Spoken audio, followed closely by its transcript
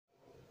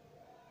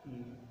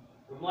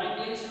Good morning,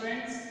 dear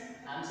students.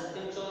 I am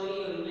Satyam Chaudhary,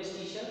 your English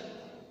teacher.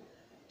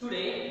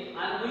 Today, I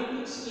am going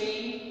to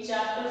explain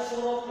chapter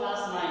 4 of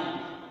class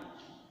 9.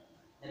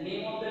 The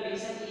name of the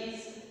lesson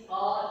is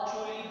A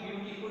Truly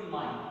Beautiful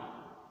Mind.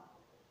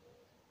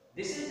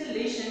 This is the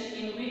lesson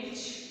in which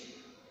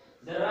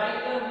the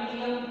writer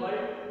William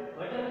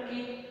Butterworth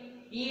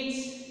is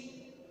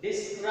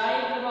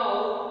described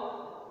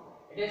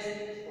about it is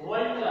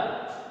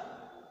Voltaire.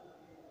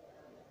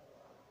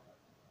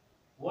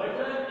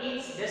 Voltaire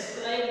is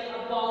described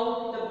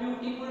about the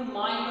beautiful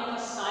mind of a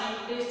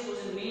scientist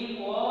whose name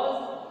was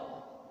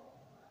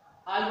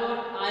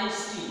Albert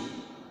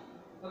Einstein.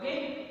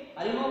 Okay,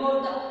 are you know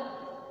about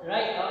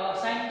the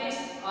scientist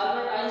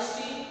Albert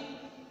Einstein?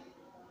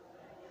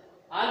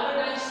 Albert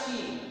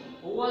Einstein,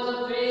 who was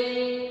a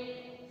very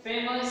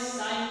famous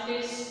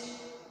scientist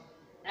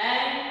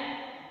and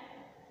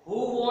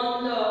who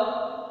won the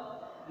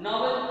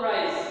Nobel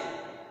Prize.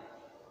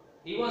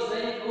 He was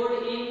very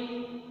good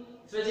in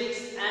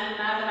physics and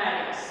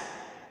mathematics.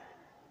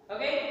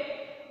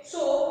 Okay,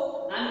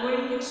 so I am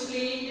going to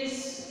explain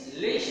this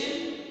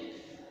relation.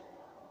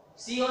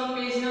 See on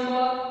page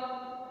number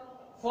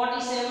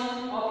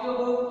 47 of your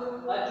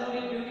book, A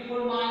Truly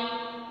Beautiful Mind.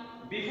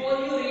 Before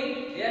you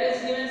read, there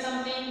is given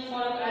something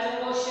for as a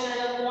question, as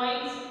a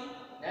points.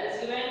 There is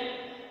given,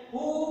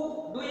 who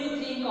do you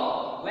think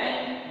of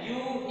when you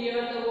hear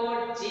the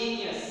word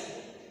genius?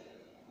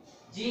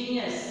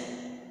 Genius.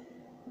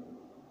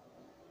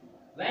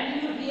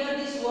 When you hear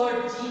this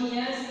word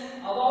genius,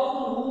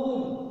 about whom?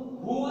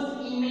 Whose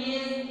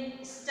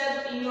image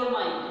stuck in your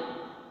mind?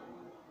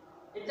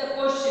 It's a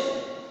question.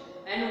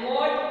 And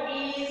what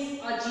is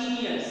a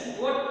genius?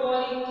 What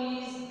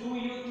qualities do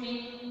you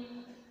think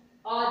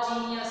a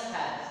genius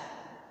has?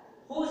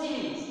 Whose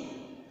image?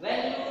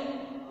 When you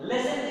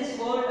listen this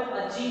word,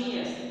 a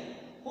genius,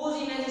 whose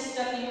image is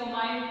stuck in your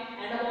mind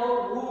and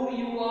about whom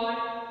you are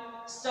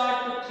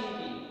start to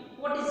thinking?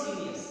 What is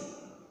genius?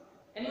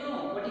 Can you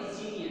know what is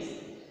genius?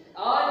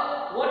 Or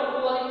what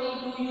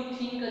quality do you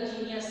think a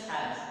genius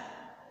has?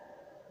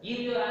 Give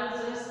your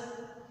answers.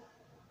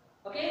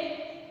 Okay?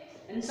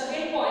 And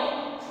second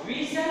point,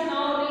 we shall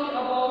now read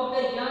about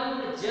the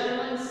young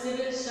German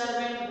civil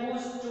servant who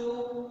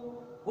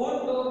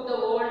took the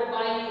world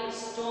by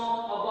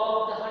storm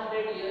about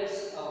 100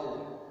 years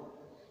ago.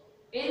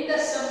 In the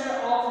summer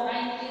of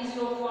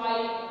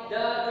 1905,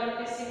 the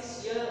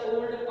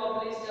 26-year-old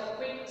published a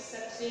quick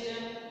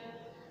succession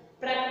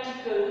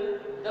practical,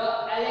 the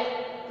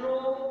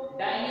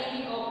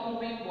electrodynamic of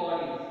moving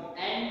bodies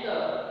and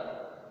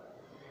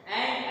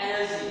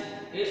energy.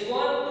 His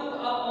work took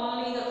up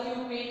only the few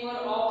pages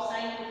of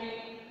scientific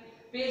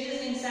pages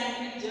in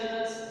scientific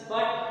journals,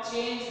 but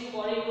changed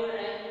forever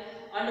an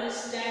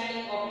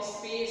understanding of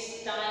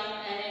space, time,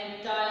 and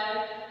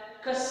entire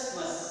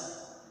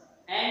cosmos,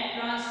 and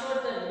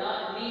transferred the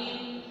name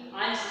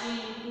Einstein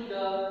into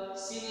the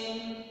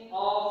synonym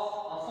of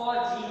for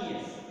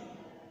genius.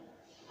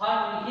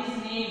 His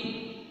name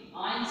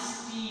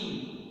Einstein.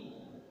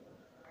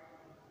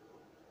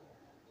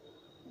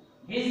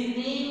 His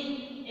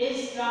name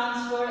is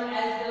transferred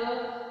as the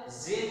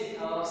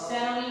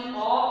synonym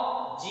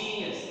of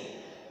genius.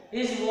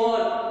 His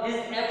work, his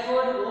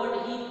effort, what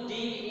he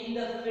did in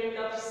the field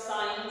of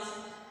science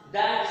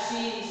that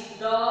changed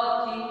the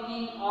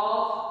thinking of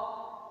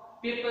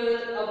people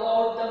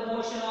about the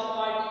motion of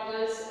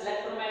particles,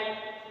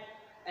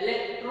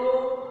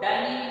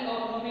 electrodynamic of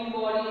moving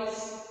bodies,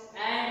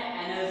 and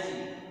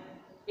energy.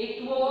 It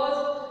was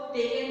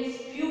taken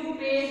few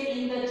pages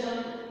in the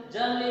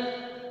journal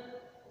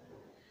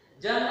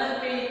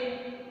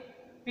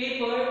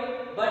paper,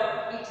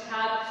 but it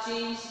has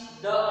changed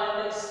the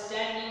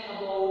understanding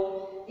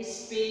about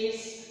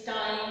space,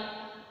 time,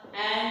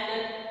 and the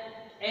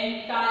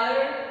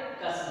entire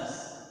cosmos.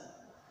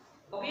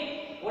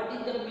 Okay, what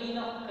is the meaning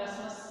of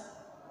cosmos?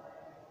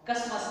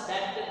 Cosmos,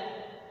 that the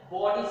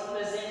bodies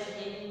present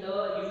in the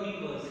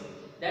universe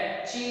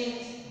that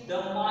change the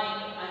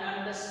mind and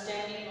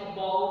understanding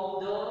about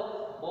the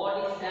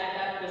bodies that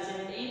are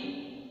present in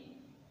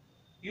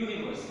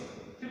universe.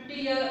 50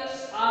 years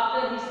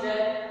after his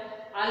death,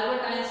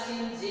 Albert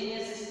Einstein's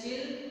genius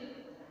still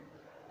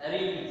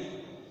remains.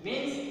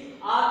 Means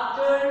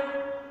after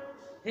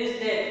his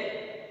death,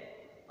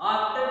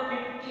 after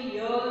 50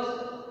 years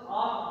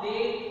of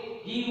death,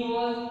 he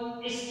was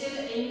still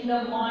in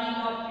the mind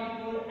of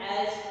people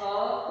as a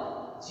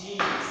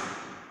genius.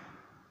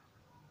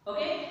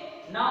 Okay,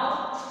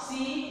 now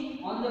see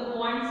on the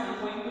points, I am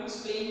going to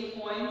explain the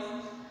points.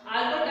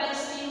 Albert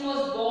Einstein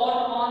was born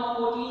on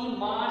 14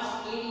 March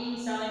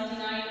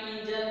 1879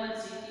 in German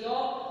city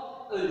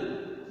of Ulm.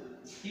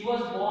 He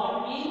was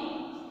born in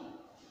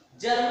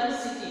German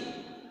city.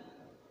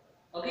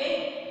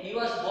 Okay, he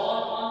was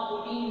born on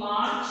 14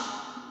 March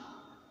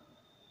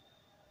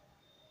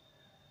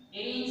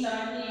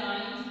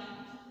 1879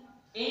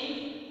 in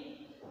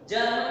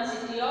German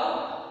city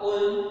of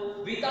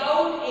Ulm,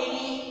 without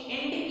any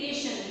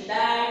indication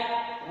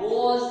that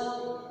was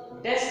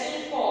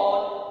destined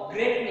for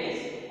greatness.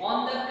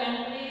 On the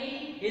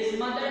contrary, his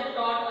mother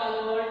taught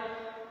Albert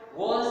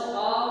was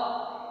a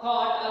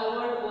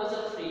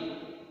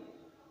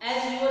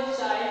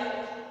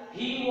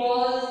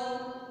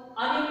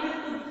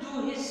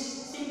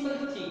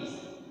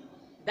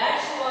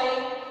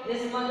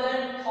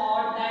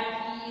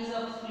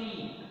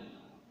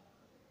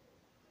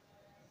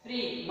free,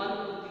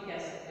 मंदबुद्धि कह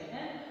सकते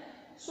हैं.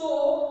 So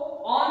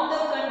on the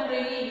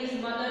contrary, his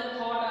mother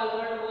thought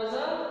Albert was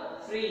a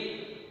freak.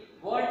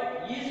 What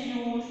is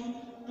used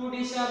to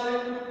disable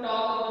to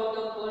talk about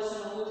the person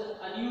who is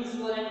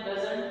unusual and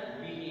doesn't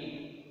behave.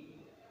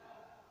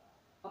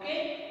 Okay?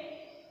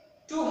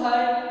 To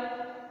her,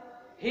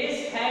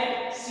 his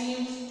head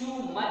seems too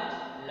much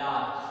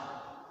large.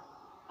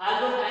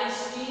 Albert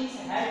Einstein's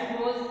head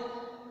was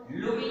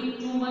looking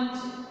too much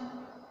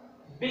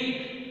big,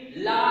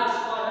 large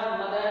for her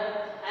mother,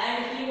 and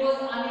he was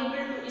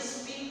unable to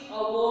speak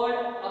a word.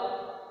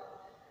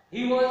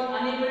 He was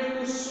unable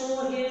to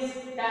show his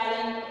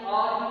talent,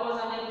 or he was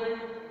unable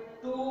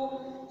to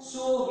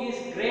show his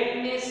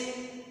greatness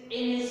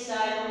in his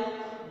childhood,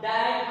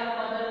 that her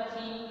mother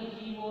think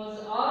he was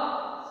a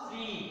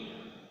freak.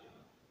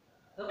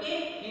 Okay,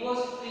 he was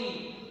free.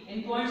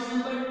 In points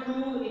number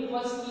 2, it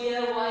was clear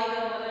why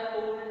her mother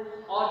told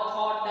or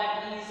thought that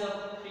he is a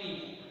freak.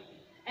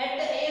 At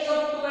the age of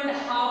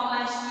 2.5,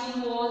 Einstein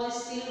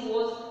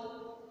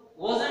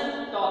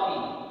wasn't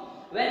talking.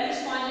 When he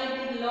finally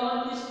did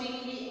learn to speak,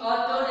 he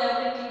uttered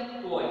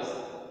everything twice.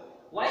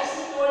 Why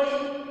she told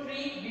him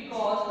freak?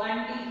 Because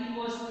until he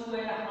was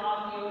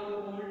 2.5 years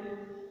old,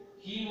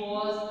 he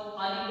was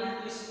unable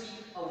to speak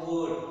a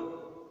word.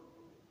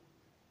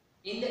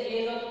 In the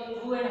age of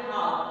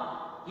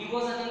 2.5, he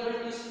was unable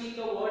to speak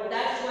a word.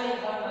 That's why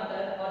her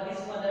mother or his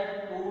mother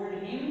told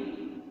him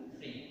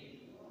free.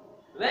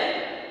 When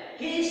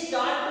he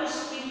started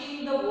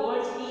speaking the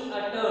words, he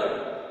uttered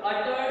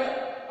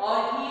or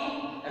he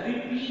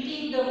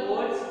repeating the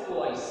words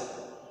twice.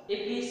 If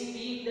he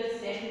speak the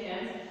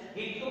sentence,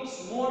 he took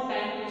more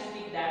time to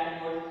speak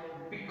that word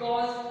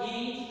because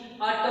he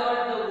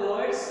uttered the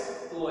words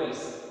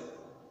twice.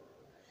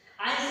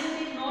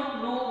 Einstein did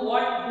not know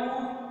what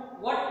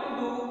to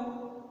do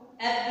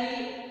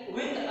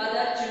with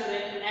other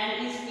children, and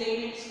his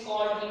playmates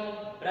called him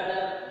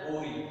Brother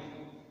Boy.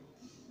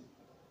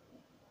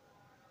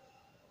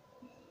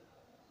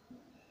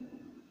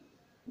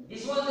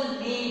 This was the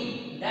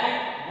name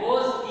that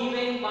was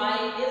given by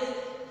his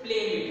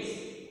playmates.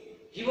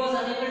 He was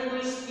unable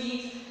to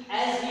speak.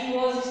 As he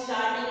was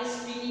starting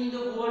speaking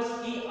the words,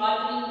 he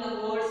uttering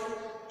the words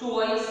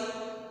twice.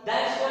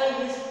 That's why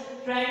his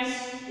friends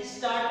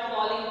start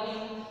calling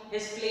him,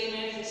 his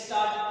playmates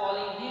start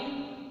calling him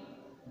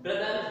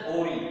Brother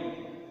Boy.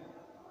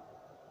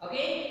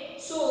 Okay,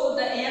 so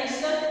the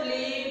youngster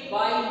played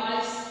by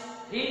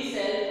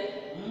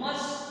himself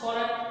much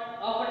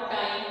of a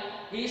time.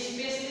 He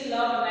especially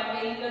loved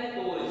mechanical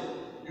toys.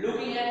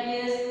 Looking at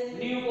his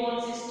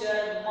newborn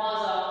sister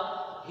Maza,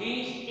 he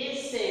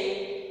is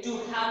said to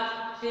have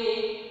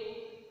said,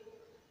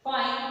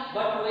 "Fine,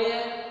 but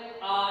where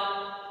are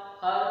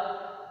her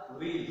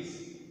wheels?"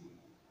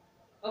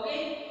 Okay,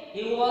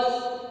 he was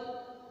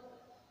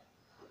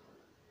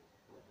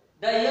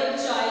the young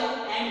child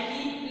and he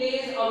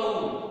plays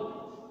alone.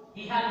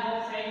 He had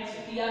no friends,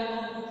 he had no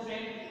good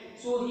friend,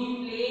 so he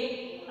played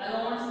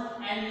alone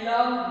and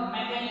loved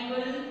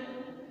mechanical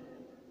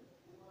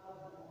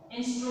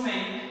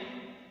instrument,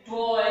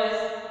 toys.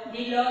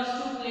 He loves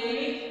to play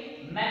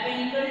with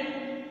mechanical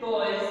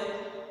toys.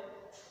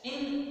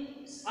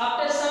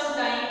 After some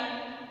time,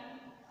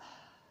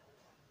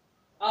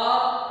 a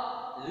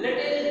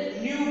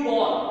little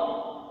newborn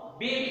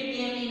baby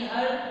came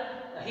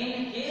in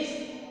his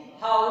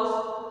house,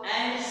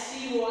 and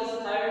she was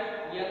her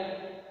young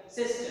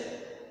sister.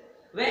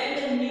 When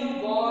the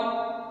newborn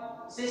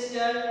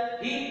sister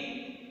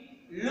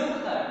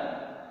looked her,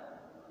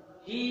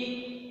 he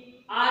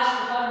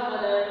asked her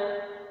mother,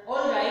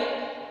 "All right,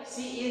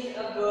 she is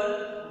a girl,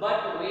 but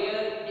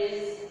where is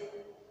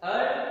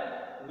her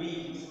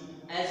wheels?"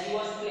 As he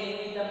was playing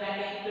with the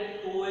mechanical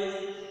toys,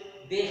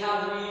 they have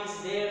wheels,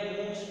 they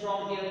moves from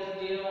here to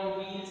there on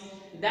wheels.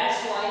 That's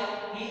why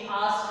he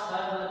asked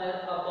her mother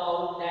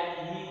about that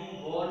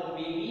newborn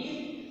baby's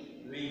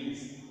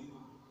wheels.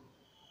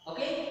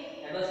 Okay,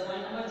 that was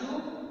point number 2.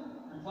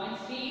 And point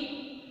 3,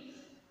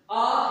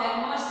 a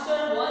headmaster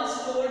once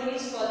told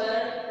his father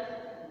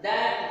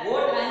that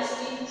what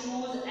Einstein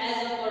chose as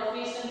a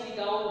profession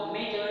without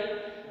matter,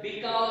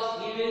 because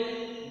he will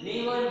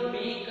never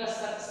make a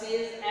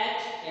success at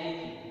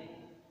anything.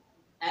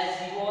 As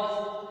he was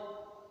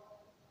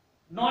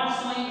not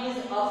showing his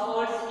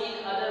efforts in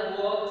other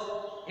works,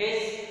 his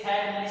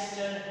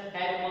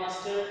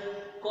headmaster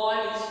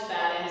called his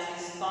parents,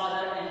 his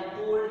father, and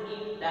told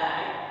him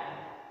that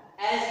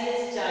as his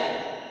child,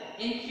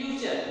 in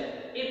future,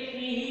 if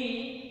he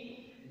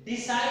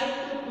decide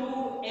to do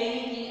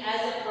anything as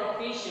a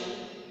profession,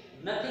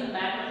 nothing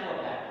matter for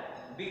that,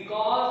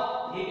 because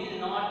he will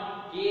not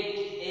get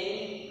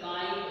any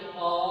kind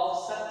of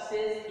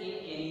success in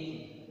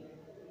anything.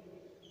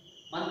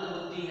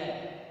 Mandbuddhi hai.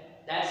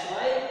 That's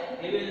why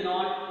he will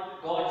not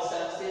got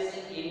success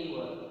in any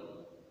work.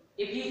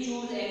 If he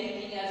choose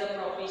anything as a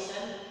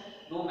profession,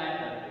 no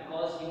matter,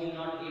 because he will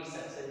not get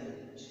success in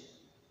it.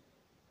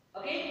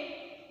 Okay?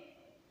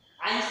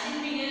 Einstein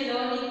began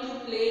learning to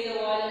play the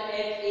violin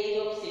at age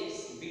of 6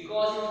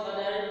 because his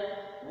mother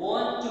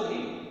warned to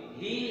him.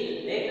 He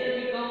later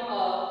became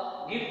a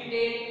gift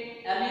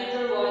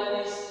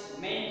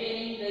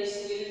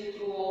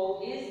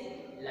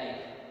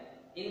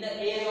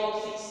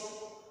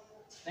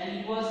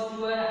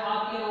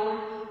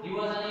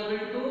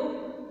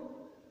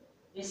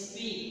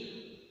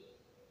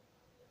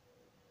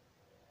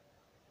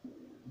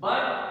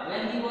But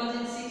when he was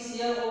in 6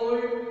 year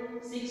old,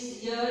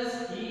 6 years,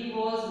 he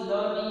was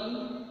learning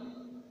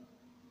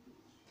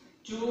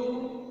to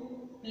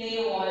play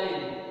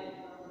violin.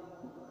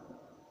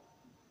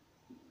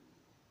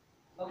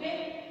 Okay,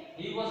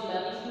 he was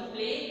learning to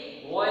play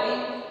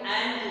violin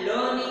and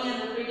learning and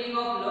repeating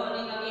of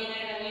learning again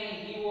and again.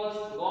 He was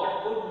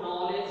got good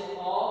knowledge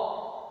of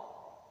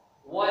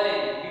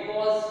violin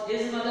because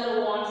his mother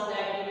wants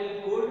that he will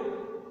good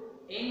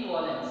in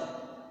violins.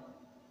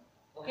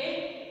 Okay.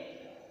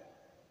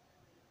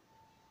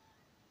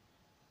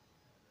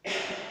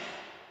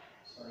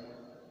 Sorry.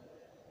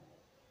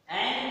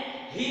 And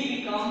he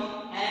become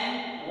an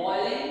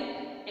violin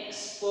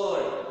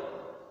expert.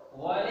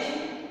 Violin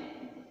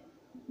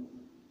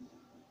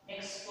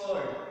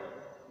expert.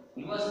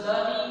 He was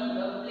learning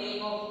the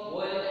playing of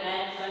violin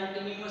and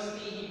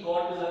continuously he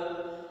got to learn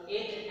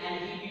it and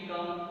he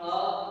become a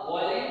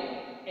violin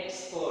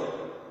expert.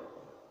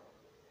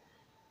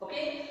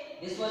 Okay,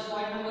 this was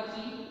point number 3.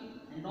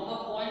 And number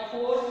point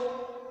 4.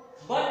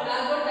 But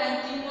Albert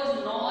Einstein was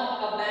not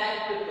a bad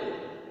people.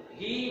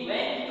 He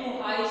went to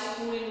high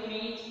school in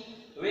Munich,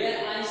 where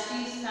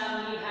Einstein's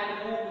family had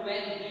moved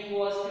when he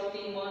was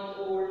 15 months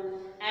old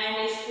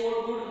and scored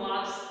good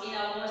marks in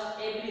almost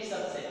every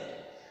subject.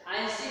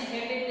 Einstein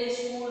hated the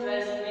school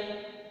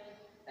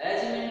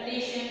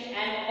regimentation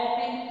and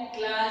often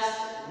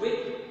clashed with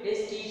his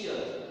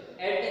teachers.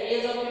 At the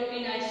age of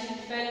 15, Einstein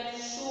felt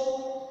so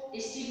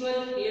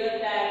stable here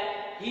that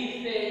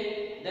he failed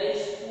the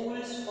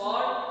schools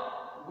for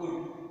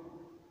good.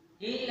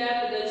 He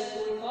left the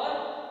school for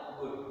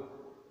good.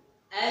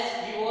 As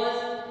he was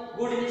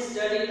good in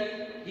study,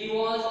 he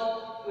was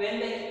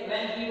when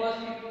he was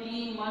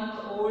 15 months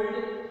old,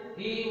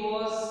 he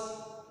was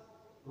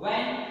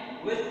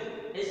went with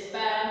his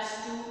parents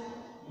to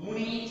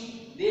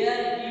Munich.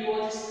 There he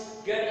was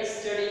get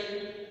study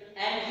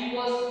and he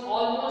was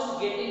almost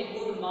getting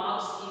good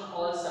marks in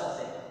all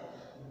subjects.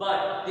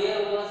 But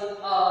there was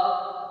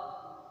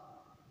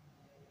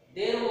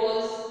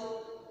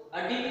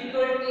a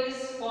difficulties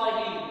for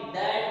him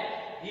that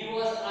he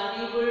was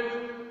unable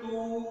to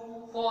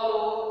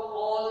follow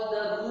all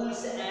the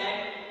rules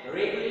and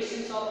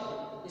regulations of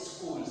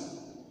schools.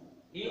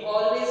 He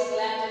always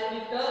clashed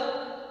with the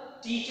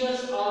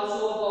teachers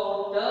also about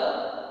the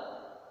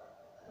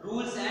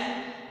rules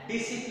and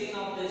discipline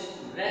of the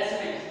school.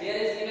 Regiment. There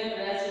is given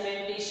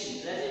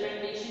regimentation.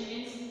 Regimentation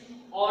means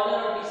order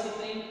or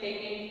discipline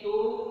taken to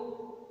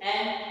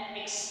an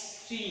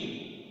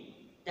extreme.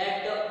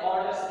 That the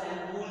orders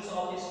and rules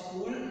of his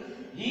school,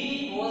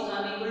 he was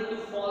unable to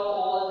follow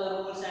all the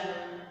rules and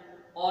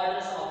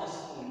orders of his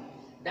school.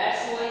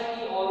 That's why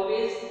he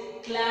always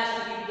clashed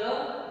with the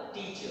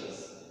teachers.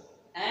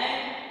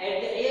 And at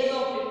the age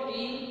of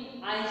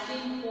 15,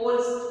 Einstein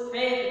felt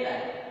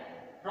that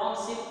from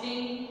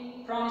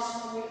shifting from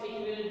school it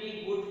will be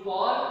good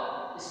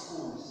for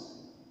schools.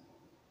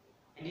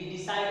 And he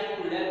decided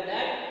to leave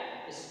that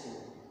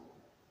school.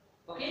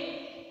 Okay?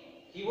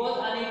 He was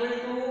unable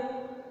to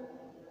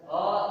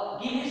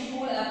give his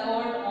full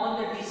effort on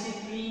the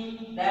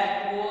discipline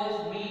that was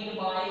made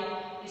by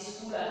his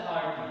school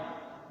authority.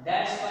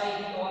 That's why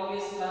he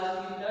always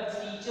clashed with the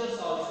teachers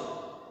also.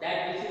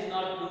 That this is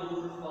not good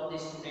rule for the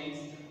students,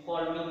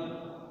 for me.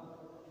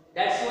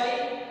 That's why,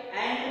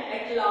 and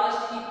at last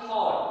he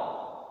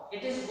thought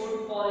it is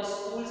good for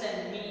schools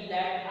and me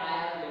that I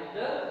have left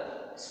the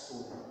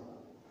school.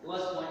 It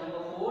was point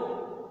number 4.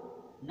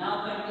 Now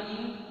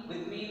continue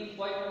with me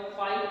point number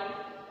 5.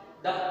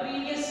 The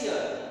previous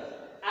year,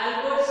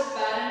 Albert's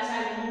parents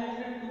had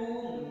moved to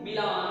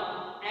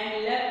Milan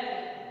and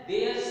left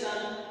their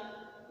son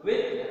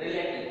with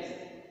relatives.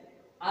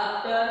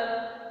 After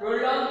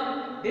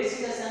prolonged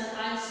discussion,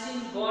 Einstein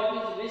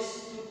got his wish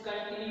to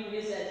continue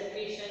his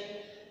education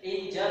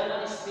in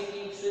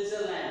German-speaking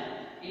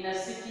Switzerland, in a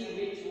city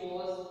which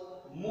was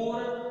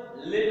more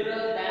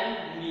liberal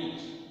than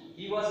Munich.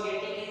 He was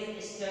getting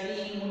his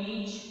study in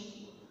Munich,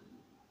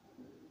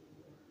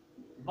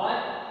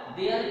 but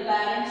their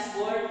parents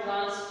were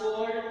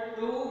transferred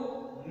to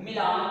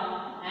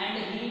Milan,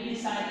 and he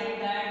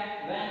decided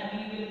that when he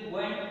will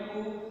went to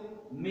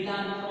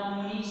Milan, from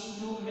Munich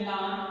to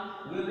Milan,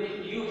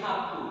 you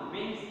have to,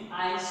 means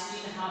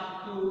Einstein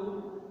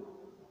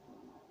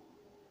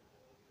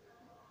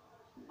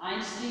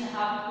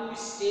have to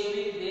stay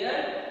with their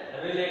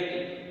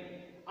relative.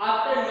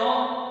 After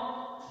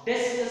long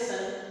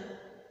discussion,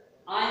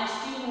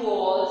 Einstein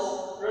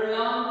was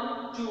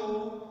prolonged to,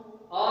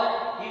 or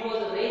he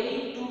was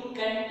ready to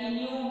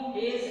continue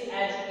his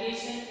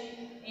education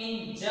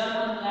in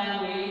German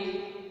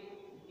language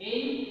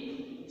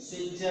in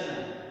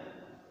Switzerland.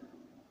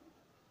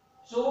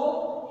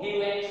 So he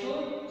went to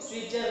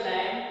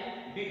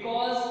Switzerland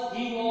because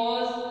he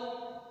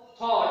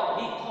thought,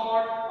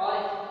 or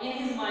in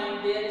his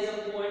mind there is a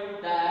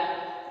point that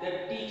the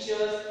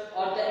teachers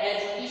or the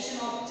education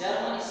of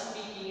German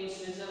speaking in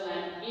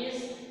Switzerland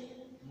is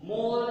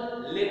more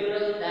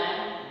liberal than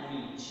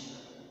Munich.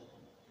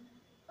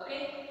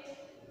 Okay.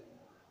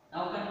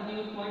 Now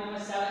continue with point number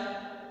 6.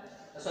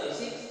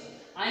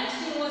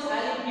 Einstein was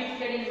highly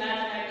gifted in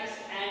mathematics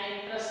and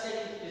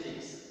studying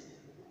physics.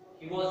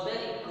 He was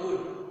very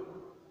good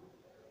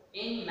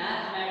in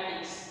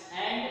mathematics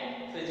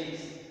and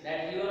physics.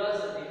 That he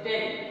was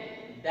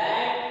written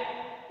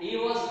that he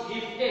was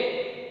gifted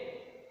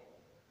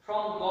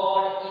from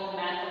God in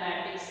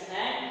mathematics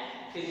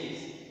and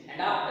physics.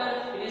 And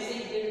after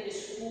finishing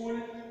his school,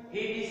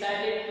 he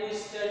decided to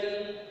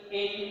study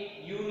in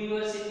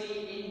university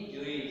in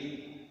Zurich.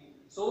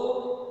 So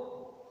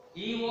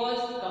he was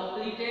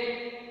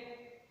completed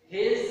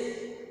his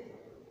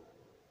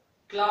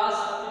class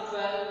up to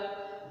 12.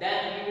 Then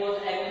he was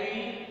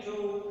agreed to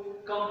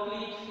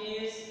complete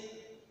his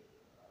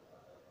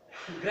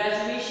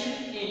graduation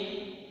in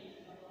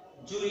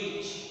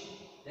Zurich.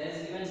 There is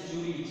given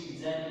Zurich,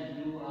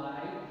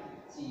 Z-U-R-I-C-H.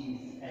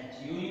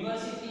 At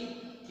university,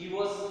 he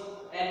was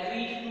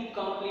agreed to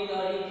complete,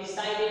 or he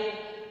decided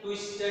to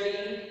study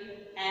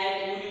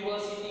at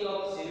University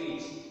of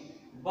Zurich.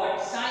 But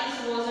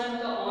science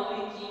wasn't the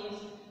only thing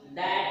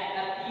that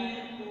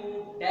appealed to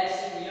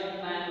dashing young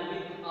man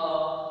with a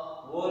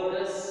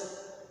world's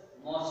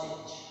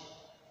message.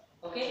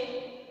 Okay,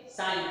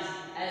 science,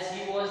 as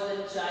he was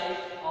the child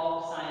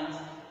of science,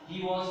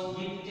 he was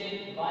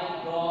gifted by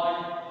God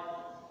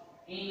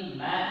in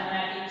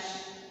mathematics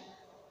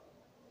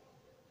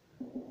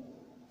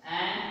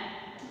and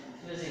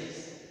physics.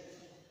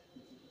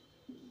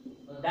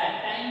 At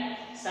that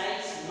time,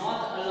 science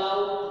not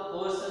allowed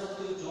person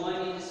to join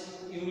in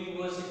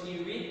university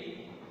with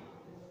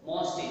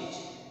mostage.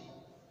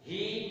 He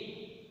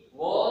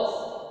was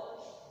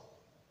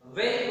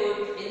very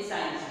good in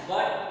science,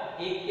 but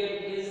he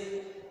kept his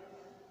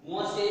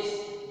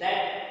mostage,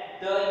 that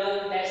the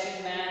young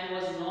dashing man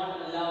was not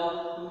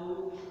allowed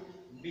to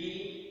be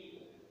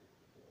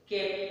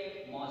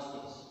kept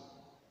mostage.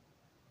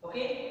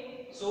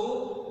 Okay,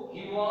 so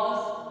he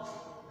was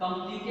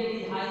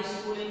completed his high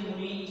school in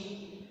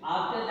Munich.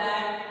 After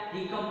that,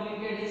 he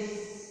completed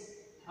his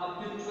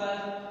up to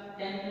 12,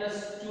 10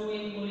 plus 2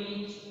 in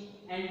Munich,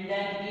 and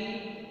then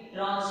he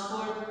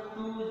transferred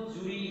to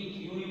Zurich,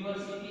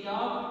 University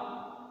of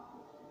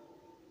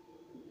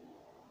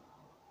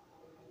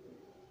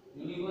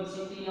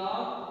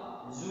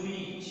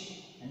Zurich,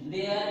 and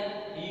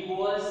there he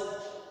was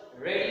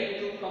ready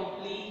to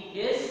complete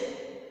his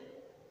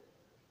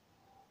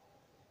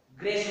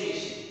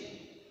graduation.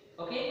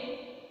 Okay,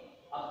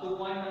 up to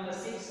point number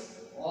 6,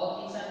 all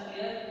things are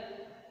clear.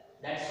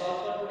 That's all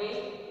for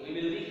today. We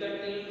will be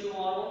continuing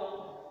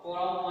tomorrow for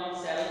our point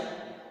 7.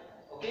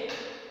 Okay.